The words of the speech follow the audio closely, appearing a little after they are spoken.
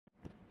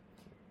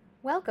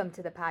Welcome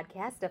to the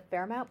podcast of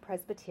Fairmount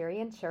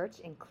Presbyterian Church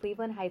in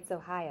Cleveland Heights,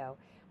 Ohio,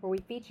 where we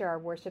feature our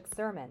worship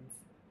sermons.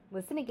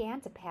 Listen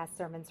again to past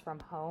sermons from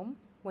home,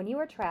 when you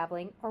are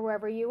traveling, or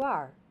wherever you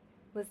are.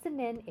 Listen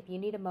in if you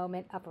need a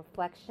moment of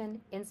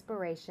reflection,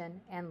 inspiration,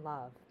 and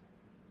love.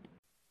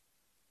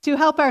 To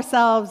help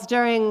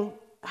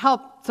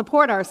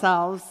support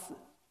ourselves,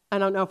 I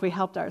don't know if we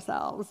helped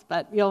ourselves,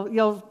 but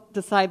you'll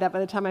decide that by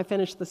the time I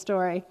finish the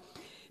story.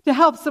 To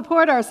help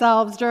support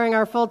ourselves during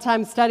our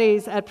full-time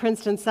studies at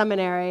Princeton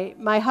Seminary,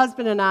 my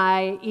husband and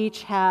I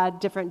each had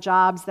different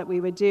jobs that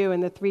we would do in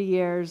the 3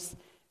 years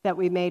that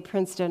we made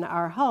Princeton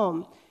our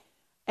home.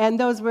 And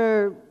those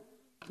were,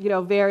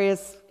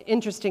 various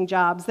interesting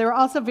jobs. They were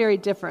also very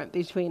different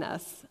between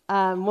us.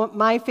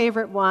 My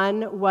favorite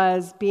one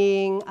was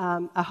being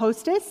a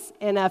hostess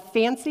in a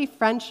fancy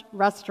French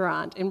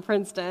restaurant in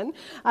Princeton.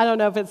 I don't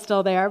know if it's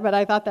still there, but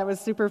I thought that was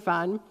super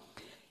fun.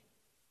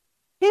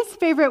 His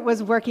favorite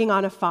was working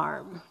on a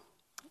farm.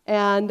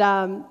 And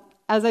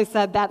as I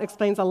said, that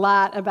explains a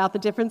lot about the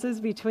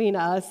differences between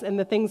us and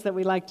the things that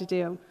we like to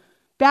do.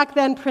 Back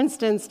then,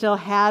 Princeton still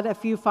had a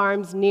few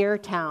farms near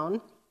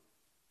town.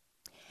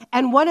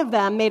 And one of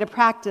them made a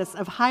practice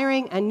of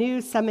hiring a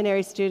new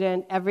seminary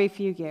student every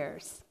few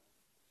years.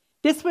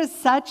 This was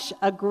such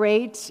a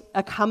great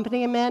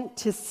accompaniment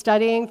to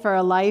studying for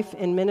a life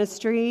in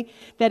ministry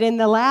that in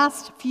the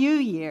last few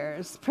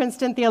years,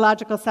 Princeton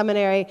Theological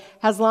Seminary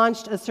has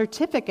launched a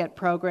certificate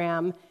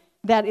program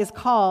that is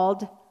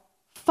called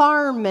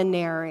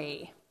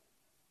Farminary.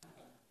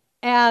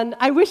 And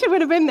I wish it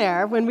would have been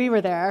there when we were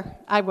there.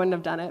 I wouldn't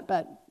have done it,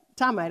 but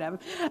Tom might have.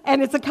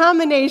 And it's a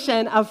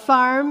combination of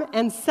farm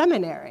and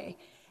seminary.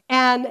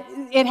 And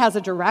it has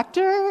a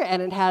director,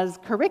 and it has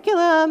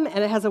curriculum, and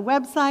it has a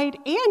website,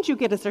 and you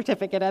get a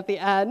certificate at the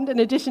end, in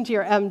addition to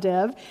your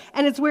MDiv.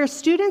 And it's where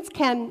students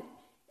can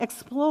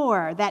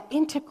explore that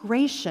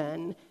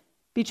integration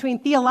between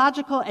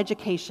theological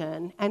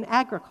education and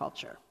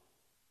agriculture.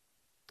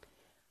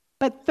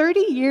 But 30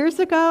 years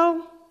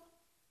ago,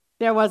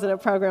 there wasn't a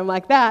program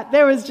like that.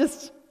 There was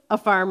just a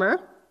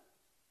farmer,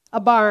 a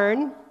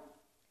barn,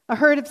 a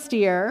herd of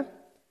steer,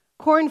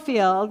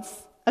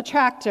 cornfields, a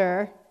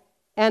tractor,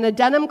 and a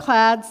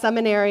denim-clad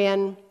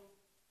seminarian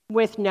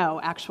with no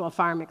actual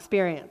farm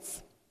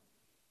experience.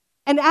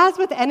 And as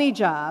with any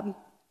job,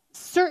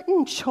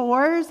 certain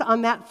chores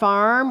on that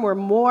farm were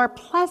more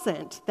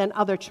pleasant than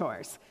other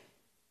chores.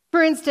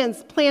 For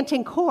instance,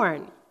 planting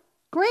corn,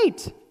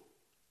 great.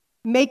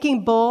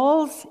 Making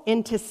bulls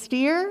into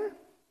steer,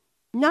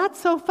 not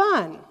so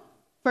fun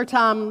for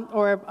Tom,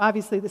 or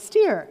obviously the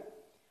steer.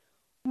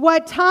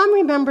 What Tom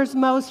remembers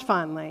most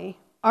fondly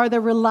are the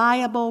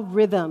reliable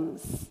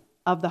rhythms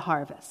of the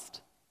harvest.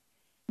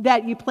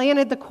 That you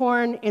planted the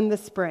corn in the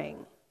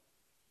spring,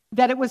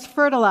 that it was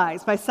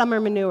fertilized by summer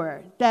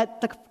manure,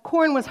 that the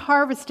corn was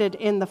harvested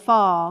in the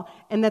fall,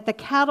 and that the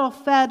cattle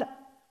fed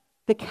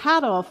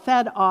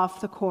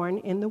off the corn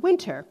in the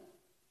winter.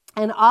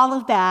 And all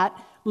of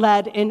that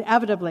led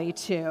inevitably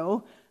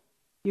to,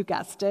 you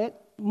guessed it,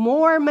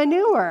 more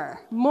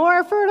manure,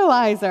 more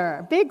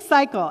fertilizer, big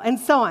cycle, and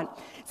so on.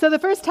 So the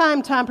first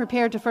time Tom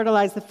prepared to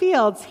fertilize the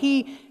fields,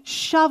 he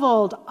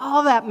shoveled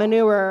all that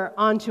manure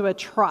onto a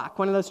truck,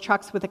 one of those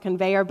trucks with a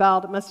conveyor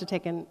belt. It must have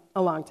taken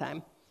a long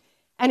time.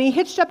 And he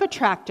hitched up a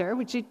tractor,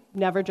 which he'd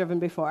never driven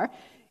before,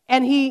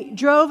 and he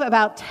drove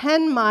about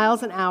 10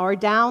 miles an hour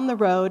down the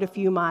road a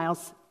few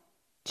miles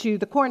to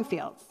the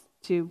cornfields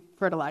to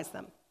fertilize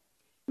them.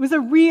 It was a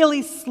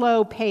really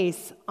slow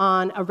pace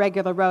on a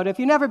regular road. If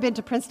you've never been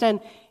to Princeton,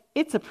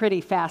 it's a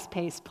pretty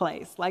fast-paced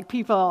place. Like,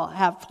 people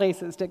have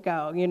places to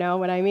go, you know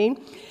what I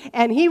mean?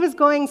 And he was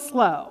going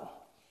slow.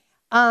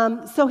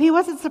 So he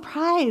wasn't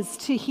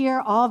surprised to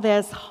hear all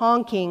this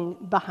honking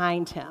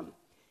behind him.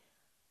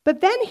 But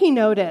then he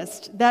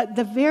noticed that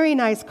the very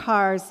nice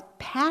cars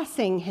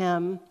passing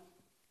him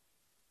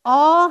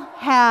all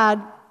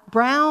had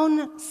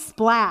brown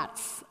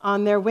splats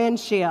on their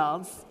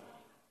windshields,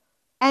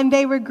 and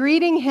they were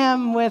greeting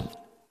him with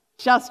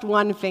just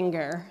one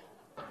finger.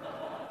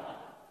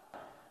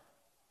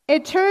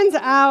 It turns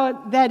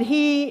out that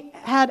he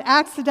had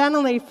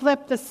accidentally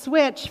flipped the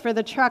switch for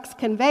the truck's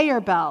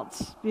conveyor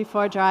belt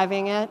before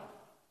driving it,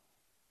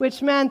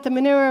 which meant the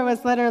manure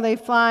was literally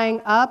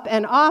flying up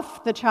and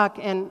off the truck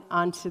and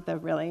onto the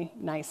really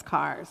nice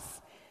cars.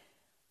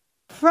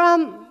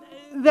 From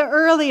the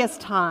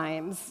earliest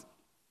times,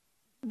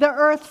 the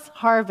earth's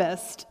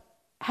harvest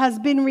has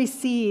been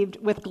received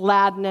with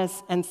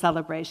gladness and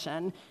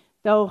celebration,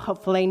 though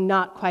hopefully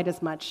not quite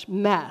as much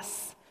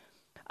mess.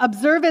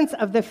 Observance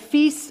of the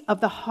feast of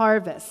the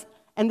harvest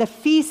and the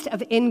feast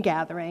of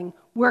ingathering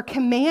were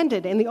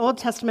commanded in the Old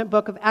Testament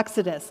book of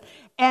Exodus,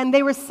 and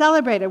they were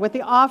celebrated with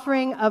the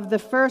offering of the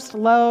first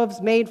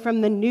loaves made from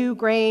the new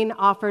grain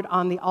offered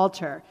on the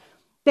altar.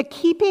 The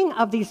keeping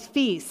of these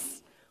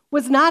feasts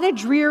was not a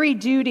dreary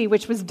duty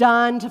which was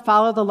done to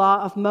follow the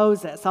law of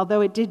Moses,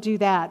 although it did do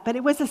that, but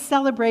it was a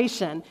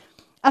celebration,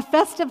 a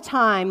festive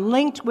time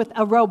linked with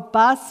a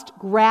robust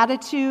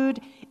gratitude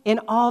in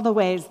all the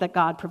ways that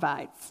God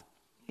provides.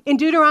 In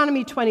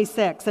Deuteronomy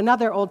 26,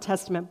 another Old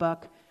Testament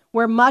book,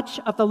 where much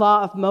of the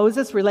law of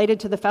Moses related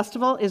to the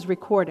festival is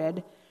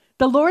recorded,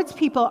 the Lord's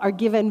people are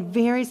given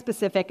very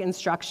specific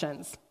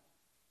instructions.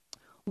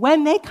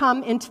 When they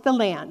come into the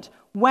land,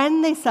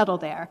 when they settle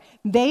there,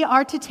 they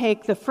are to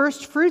take the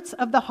first fruits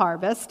of the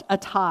harvest, a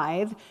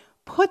tithe,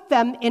 put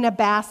them in a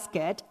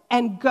basket,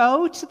 and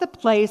go to the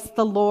place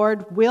the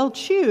Lord will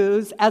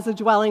choose as a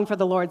dwelling for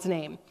the Lord's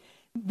name.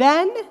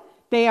 Then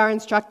they are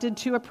instructed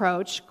to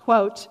approach,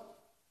 quote,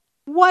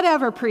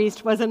 whatever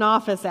priest was in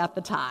office at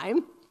the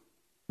time,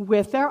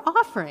 with their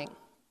offering.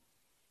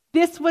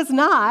 This was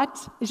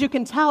not, as you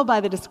can tell by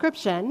the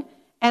description,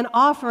 an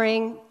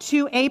offering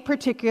to a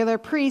particular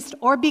priest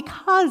or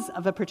because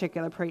of a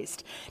particular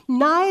priest.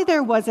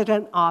 Neither was it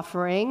an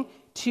offering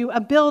to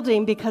a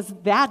building because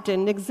that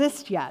didn't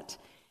exist yet.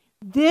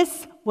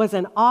 This was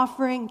an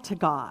offering to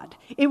God.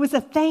 It was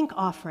a thank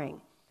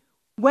offering.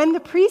 When the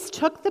priest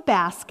took the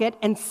basket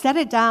and set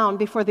it down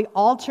before the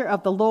altar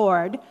of the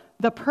Lord,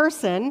 the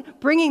person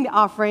bringing the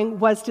offering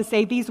was to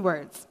say these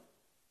words: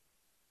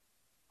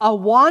 "A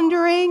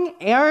wandering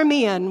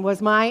Aramean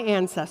was my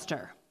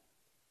ancestor.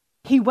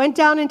 He went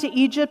down into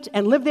Egypt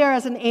and lived there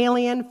as an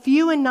alien,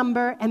 few in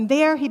number, and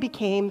there he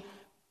became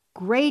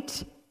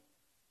great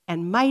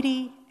and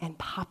mighty and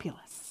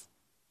populous."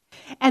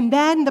 And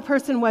then the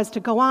person was to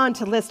go on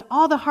to list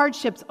all the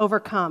hardships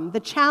overcome,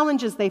 the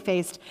challenges they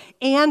faced,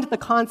 and the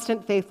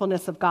constant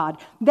faithfulness of God.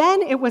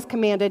 Then it was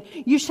commanded,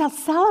 "You shall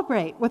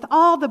celebrate with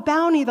all the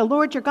bounty the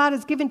Lord your God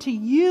has given to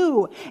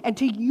you and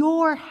to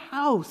your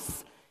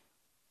house."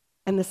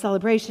 And the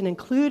celebration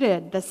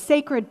included the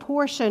sacred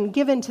portion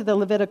given to the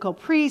Levitical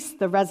priests,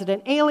 the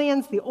resident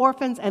aliens, the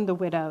orphans, and the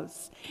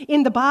widows.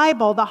 In the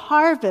Bible, the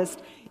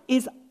harvest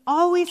is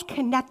always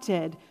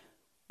connected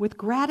with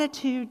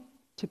gratitude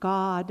to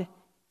God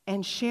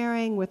and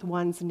sharing with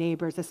one's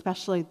neighbors,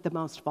 especially the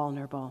most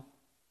vulnerable.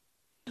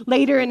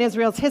 Later in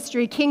Israel's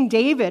history, King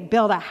David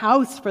built a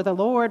house for the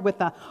Lord with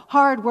the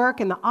hard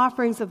work and the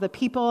offerings of the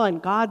people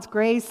and God's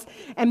grace,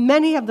 and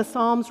many of the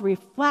Psalms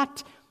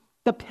reflect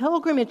the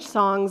pilgrimage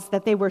songs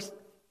that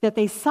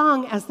they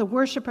sung as the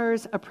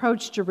worshipers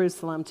approached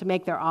Jerusalem to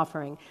make their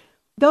offering.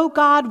 Though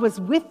God was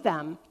with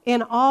them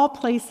in all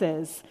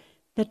places,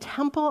 the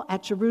temple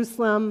at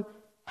Jerusalem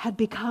had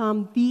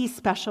become the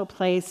special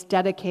place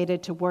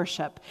dedicated to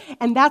worship.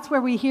 And that's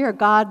where we hear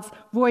God's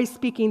voice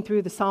speaking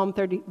through the Psalm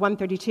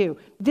 132.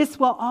 "This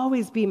will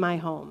always be my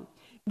home.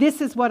 This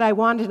is what I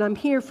want, and I'm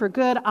here for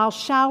good. I'll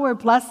shower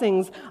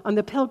blessings on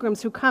the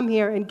pilgrims who come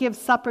here and give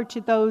supper to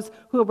those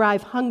who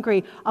arrive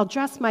hungry. I'll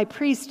dress my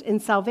priest in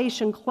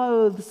salvation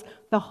clothes.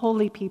 The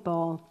holy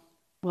people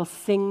will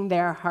sing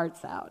their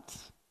hearts out."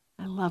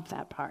 I love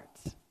that part.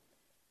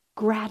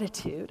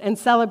 Gratitude and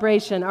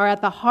celebration are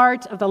at the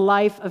heart of the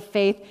life of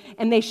faith,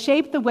 and they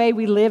shape the way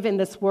we live in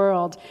this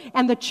world.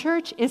 And the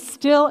church is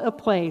still a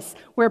place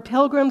where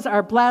pilgrims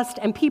are blessed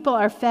and people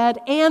are fed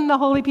and the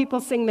holy people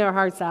sing their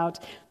hearts out.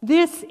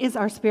 This is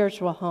our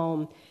spiritual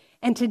home.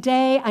 And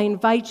today I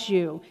invite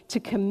you to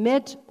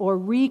commit or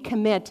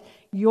recommit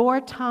your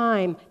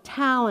time,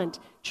 talent,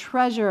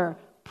 treasure,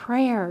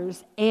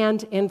 prayers,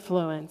 and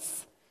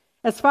influence.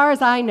 As far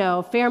as I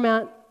know,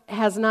 Fairmount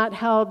has not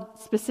held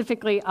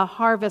specifically a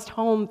Harvest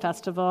Home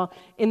Festival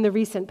in the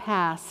recent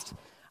past.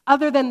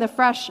 Other than the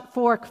Fresh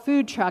Fork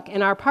food truck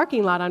in our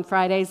parking lot on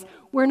Fridays,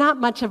 we're not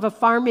much of a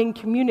farming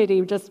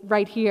community just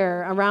right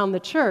here around the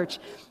church.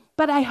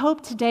 But I hope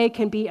today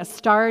can be a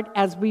start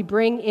as we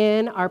bring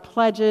in our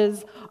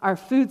pledges, our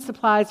food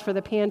supplies for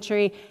the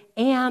pantry,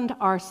 and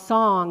our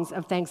songs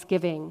of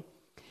thanksgiving.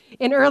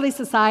 In early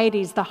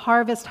societies, the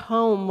Harvest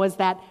Home was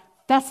that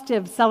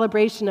festive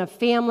celebration of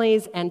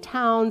families and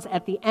towns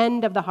at the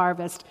end of the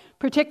harvest,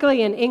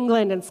 particularly in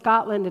England and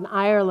Scotland and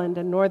Ireland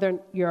and Northern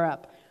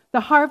Europe. The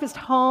Harvest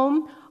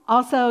Home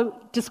also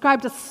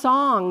described a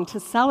song to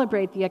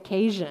celebrate the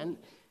occasion.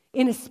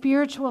 In a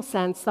spiritual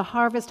sense, the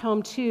Harvest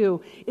Home,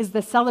 too, is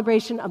the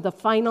celebration of the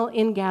final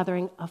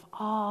ingathering of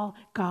all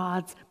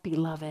God's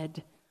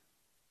beloved.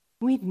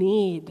 We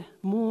need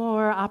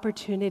more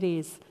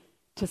opportunities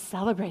to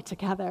celebrate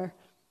together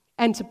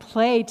and to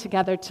play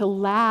together, to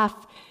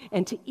laugh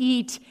and to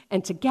eat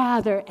and to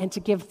gather and to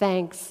give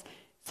thanks.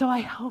 So I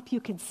hope you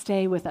can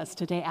stay with us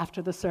today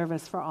after the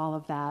service for all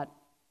of that.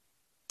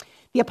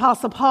 The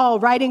Apostle Paul,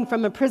 writing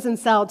from a prison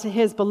cell to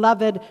his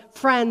beloved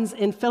friends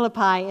in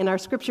Philippi in our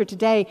scripture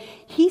today,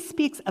 he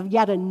speaks of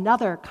yet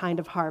another kind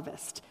of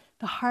harvest,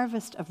 the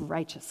harvest of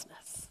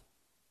righteousness.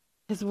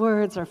 His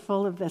words are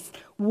full of this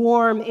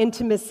warm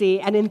intimacy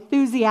and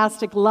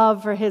enthusiastic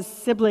love for his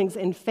siblings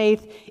in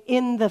faith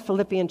in the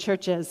Philippian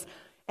churches.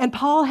 And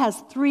Paul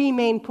has three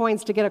main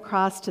points to get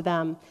across to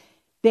them.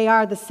 They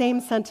are the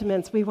same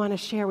sentiments we want to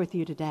share with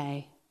you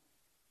today.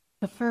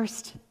 The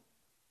first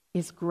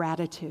is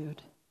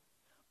gratitude.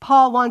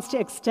 Paul wants to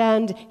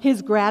extend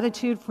his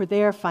gratitude for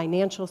their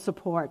financial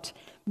support.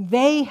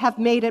 They have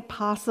made it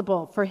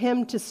possible for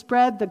him to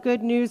spread the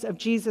good news of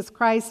Jesus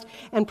Christ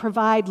and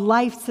provide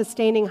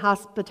life-sustaining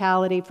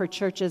hospitality for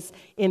churches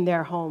in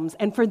their homes.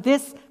 And for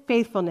this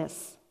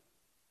faithfulness,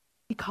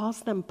 He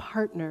calls them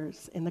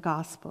partners in the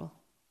gospel.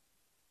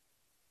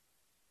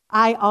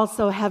 I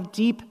also have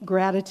deep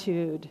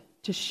gratitude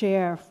to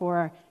share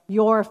for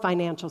your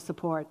financial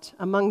support,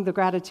 among the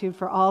gratitude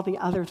for all the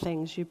other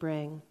things you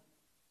bring.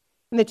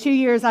 In the 2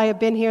 years I have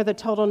been here, the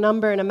total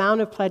number and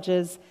amount of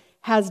pledges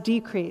has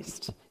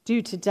decreased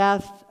due to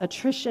death,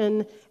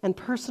 attrition, and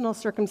personal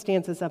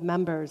circumstances of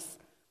members.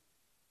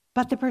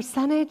 But the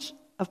percentage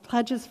of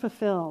pledges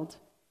fulfilled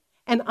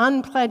and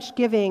unpledged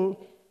giving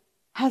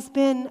has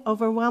been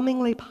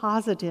overwhelmingly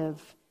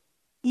positive,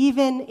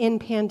 even in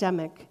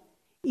pandemic,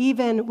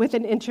 even with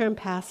an interim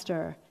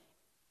pastor.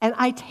 And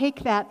I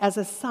take that as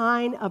a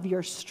sign of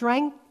your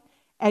strength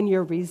and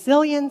your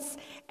resilience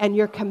and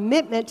your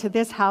commitment to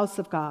this house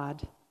of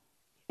God.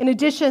 In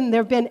addition,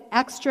 there have been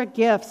extra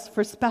gifts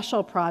for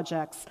special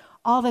projects,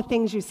 all the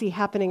things you see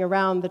happening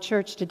around the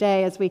church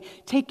today as we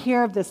take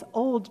care of this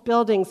old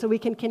building so we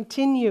can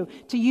continue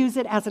to use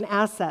it as an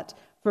asset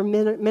for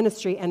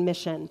ministry and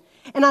mission.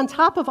 And on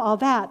top of all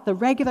that, the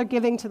regular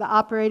giving to the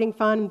operating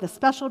fund, the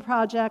special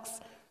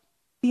projects,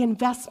 the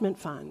investment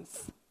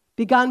funds,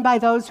 begun by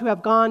those who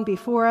have gone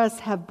before us,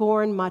 have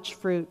borne much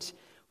fruit.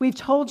 We've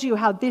told you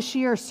how this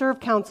year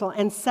Serve Council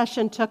and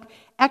Session took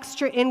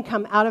extra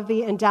income out of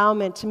the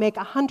endowment to make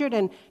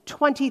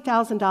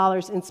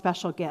 $120,000 in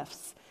special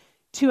gifts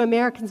to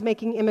Americans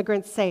Making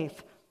Immigrants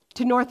Safe,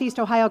 to Northeast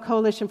Ohio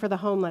Coalition for the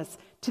Homeless,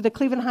 to the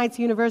Cleveland Heights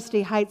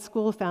University Heights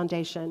School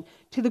Foundation,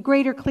 to the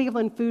Greater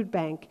Cleveland Food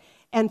Bank,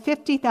 and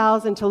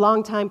 $50,000 to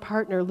longtime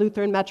partner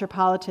Lutheran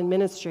Metropolitan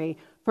Ministry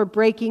for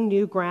Breaking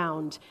New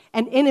Ground,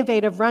 an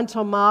innovative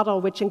rental model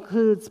which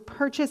includes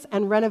purchase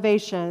and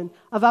renovation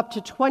of up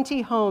to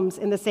 20 homes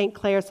in the St.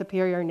 Clair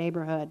Superior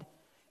neighborhood.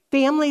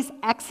 Families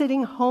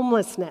exiting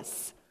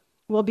homelessness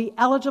will be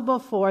eligible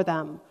for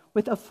them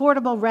with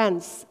affordable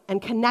rents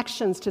and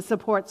connections to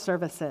support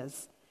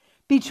services.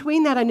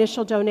 Between that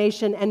initial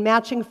donation and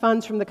matching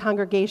funds from the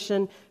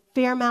congregation,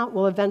 Fairmount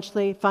will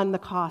eventually fund the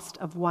cost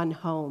of one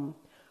home.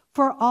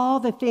 For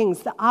all the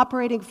things, the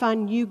operating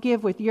fund you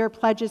give with your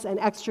pledges and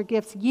extra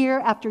gifts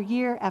year after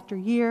year after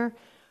year,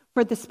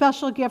 for the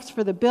special gifts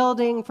for the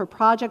building, for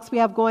projects we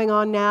have going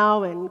on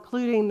now,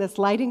 including this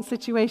lighting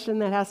situation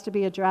that has to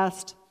be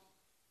addressed,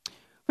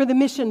 for the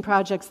mission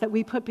projects that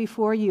we put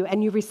before you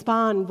and you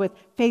respond with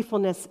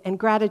faithfulness and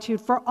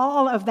gratitude. For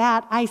all of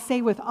that, I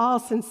say with all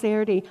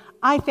sincerity,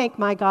 I thank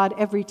my God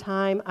every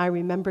time I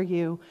remember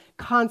you,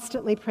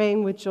 constantly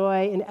praying with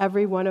joy in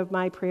every one of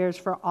my prayers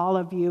for all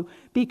of you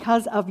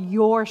because of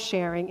your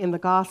sharing in the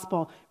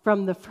gospel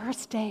from the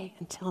first day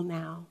until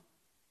now.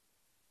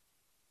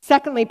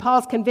 Secondly,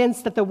 Paul's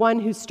convinced that the one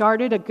who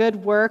started a good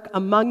work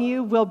among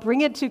you will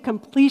bring it to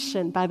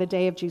completion by the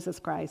day of Jesus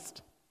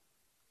Christ.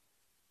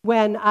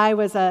 When I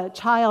was a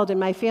child in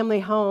my family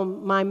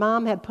home, my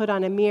mom had put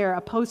on a mirror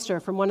a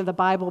poster from one of the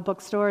Bible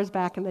bookstores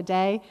back in the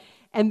day,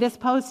 and this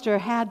poster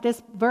had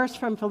this verse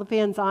from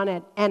Philippians on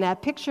it and a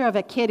picture of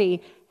a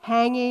kitty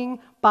hanging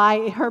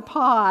by her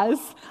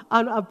paws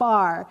on a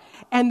bar.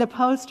 And the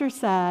poster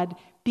said,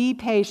 "Be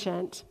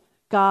patient,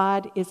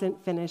 God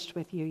isn't finished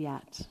with you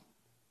yet."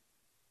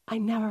 I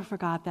never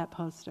forgot that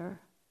poster,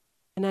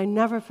 and I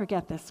never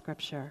forget this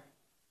scripture.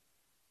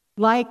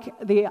 Like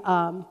the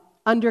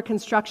under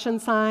construction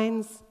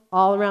signs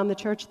all around the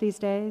church these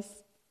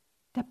days,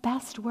 the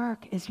best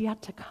work is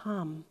yet to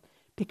come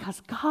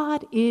because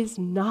God is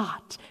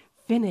not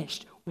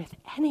finished with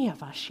any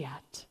of us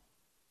yet.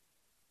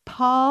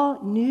 Paul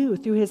knew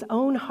through his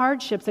own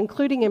hardships,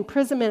 including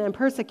imprisonment and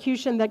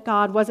persecution, that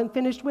God wasn't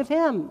finished with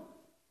him.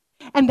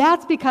 And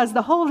that's because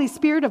the Holy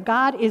Spirit of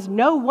God is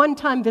no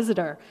one-time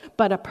visitor,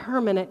 but a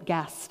permanent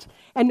guest.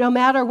 And no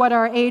matter what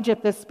our age,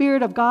 if the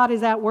Spirit of God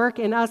is at work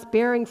in us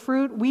bearing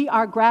fruit, we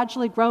are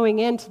gradually growing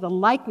into the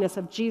likeness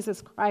of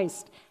Jesus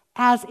Christ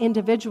as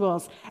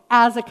individuals,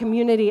 as a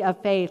community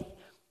of faith.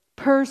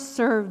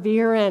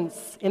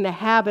 Perseverance in the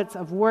habits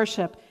of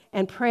worship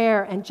and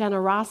prayer and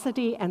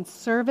generosity and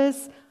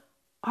service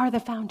are the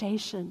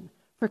foundation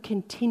for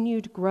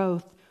continued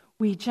growth.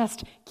 We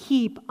just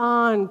keep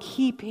on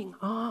keeping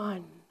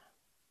on.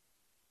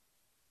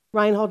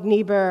 Reinhold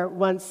Niebuhr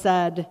once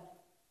said,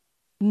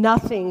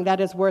 "Nothing that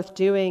is worth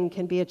doing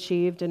can be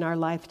achieved in our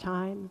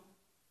lifetime.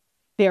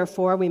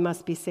 Therefore, we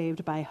must be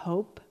saved by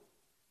hope.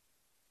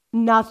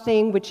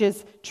 Nothing which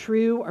is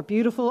true or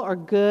beautiful or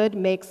good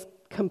makes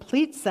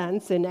complete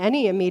sense in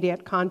any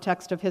immediate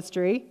context of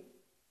history.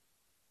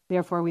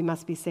 Therefore, we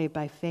must be saved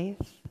by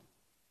faith.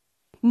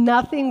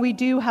 Nothing we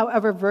do,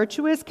 however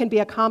virtuous, can be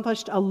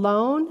accomplished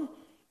alone.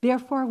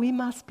 Therefore, we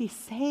must be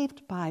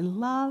saved by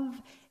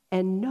love,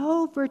 and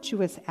no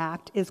virtuous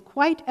act is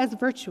quite as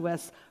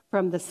virtuous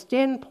from the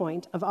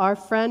standpoint of our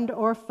friend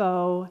or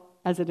foe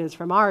as it is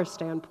from our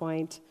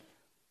standpoint.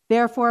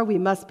 Therefore, we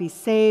must be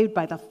saved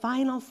by the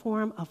final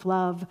form of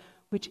love,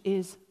 which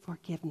is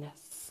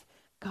forgiveness.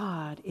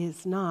 God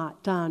is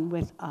not done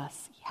with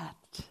us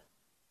yet."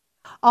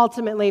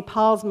 Ultimately,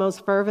 Paul's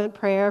most fervent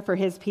prayer for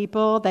his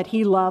people that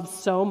he loves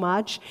so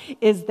much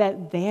is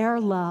that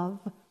their love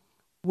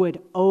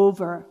would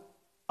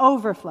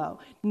overflow,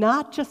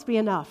 not just be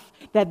enough,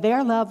 that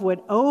their love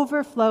would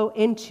overflow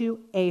into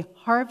a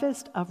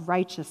harvest of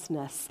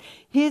righteousness.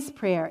 His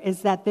prayer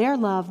is that their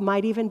love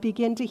might even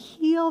begin to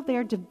heal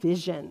their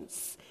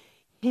divisions.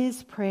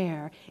 His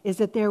prayer is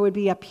that there would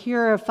be a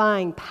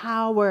purifying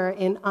power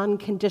in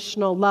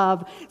unconditional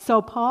love. So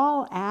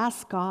Paul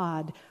asks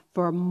God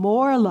for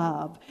more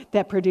love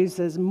that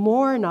produces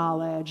more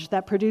knowledge,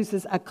 that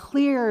produces a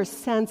clearer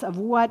sense of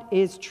what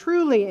is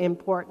truly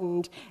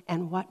important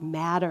and what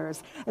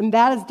matters. And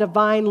that is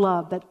divine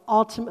love that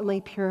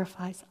ultimately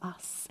purifies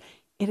us.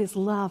 It is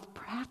love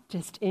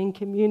practiced in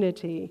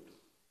community.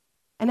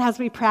 And as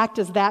we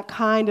practice that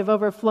kind of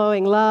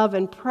overflowing love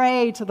and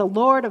pray to the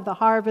Lord of the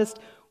harvest,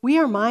 we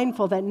are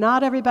mindful that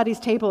not everybody's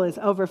table is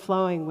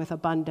overflowing with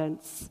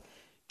abundance.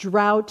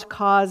 Drought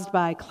caused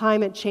by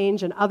climate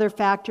change and other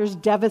factors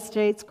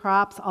devastates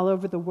crops all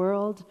over the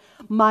world.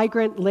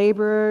 Migrant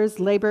laborers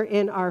labor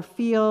in our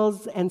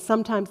fields and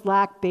sometimes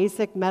lack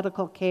basic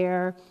medical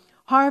care.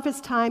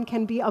 Harvest time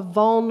can be a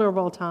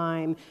vulnerable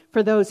time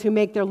for those who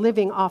make their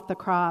living off the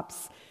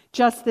crops.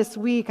 Just this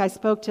week, I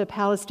spoke to a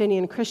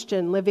Palestinian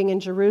Christian living in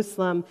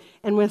Jerusalem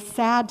and was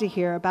sad to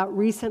hear about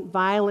recent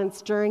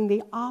violence during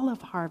the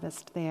olive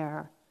harvest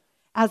there.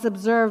 As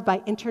observed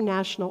by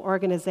international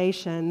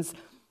organizations,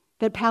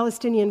 that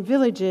Palestinian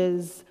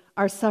villages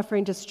are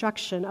suffering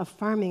destruction of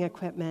farming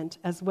equipment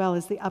as well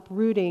as the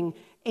uprooting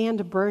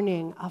and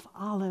burning of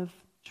olive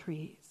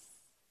trees.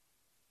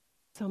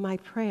 So my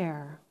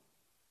prayer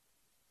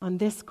on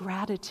this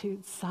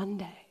Gratitude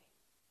Sunday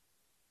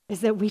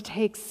is that we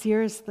take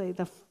seriously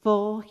the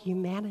full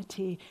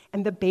humanity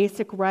and the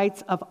basic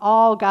rights of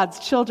all God's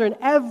children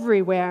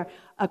everywhere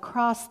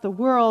across the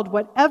world,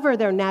 whatever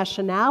their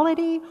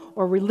nationality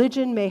or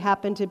religion may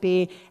happen to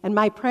be. And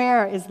my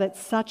prayer is that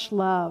such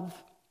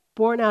love,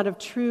 born out of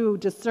true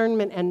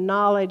discernment and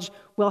knowledge,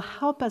 will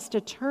help us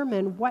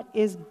determine what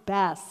is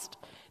best,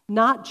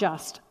 not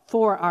just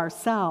for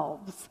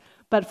ourselves,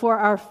 but for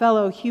our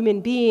fellow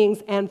human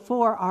beings and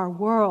for our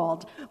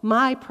world.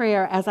 My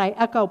prayer, as I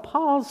echo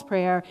Paul's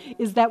prayer,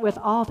 is that with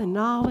all the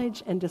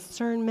knowledge and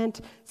discernment,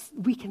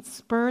 we can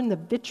spurn the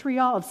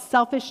vitriol of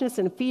selfishness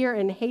and fear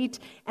and hate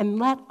and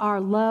let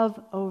our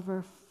love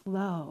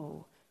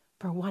overflow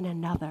for one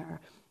another,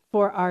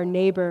 for our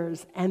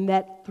neighbors, and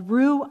that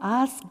through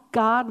us,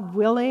 God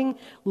willing,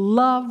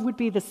 love would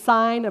be the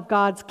sign of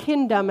God's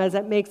kingdom as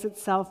it makes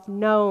itself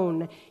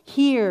known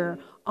here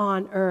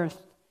on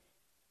earth.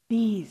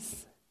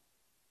 These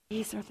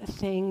are the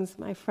things,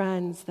 my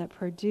friends, that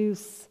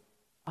produce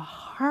a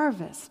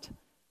harvest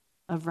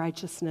of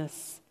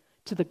righteousness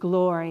to the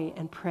glory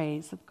and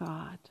praise of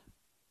God.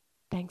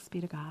 Thanks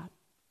be to God.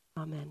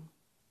 Amen.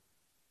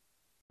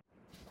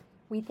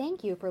 We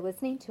thank you for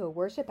listening to a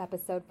worship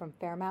episode from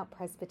Fairmount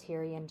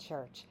Presbyterian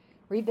Church.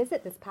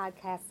 Revisit this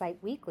podcast site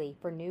weekly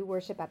for new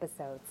worship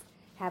episodes.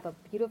 Have a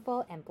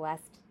beautiful and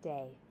blessed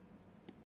day.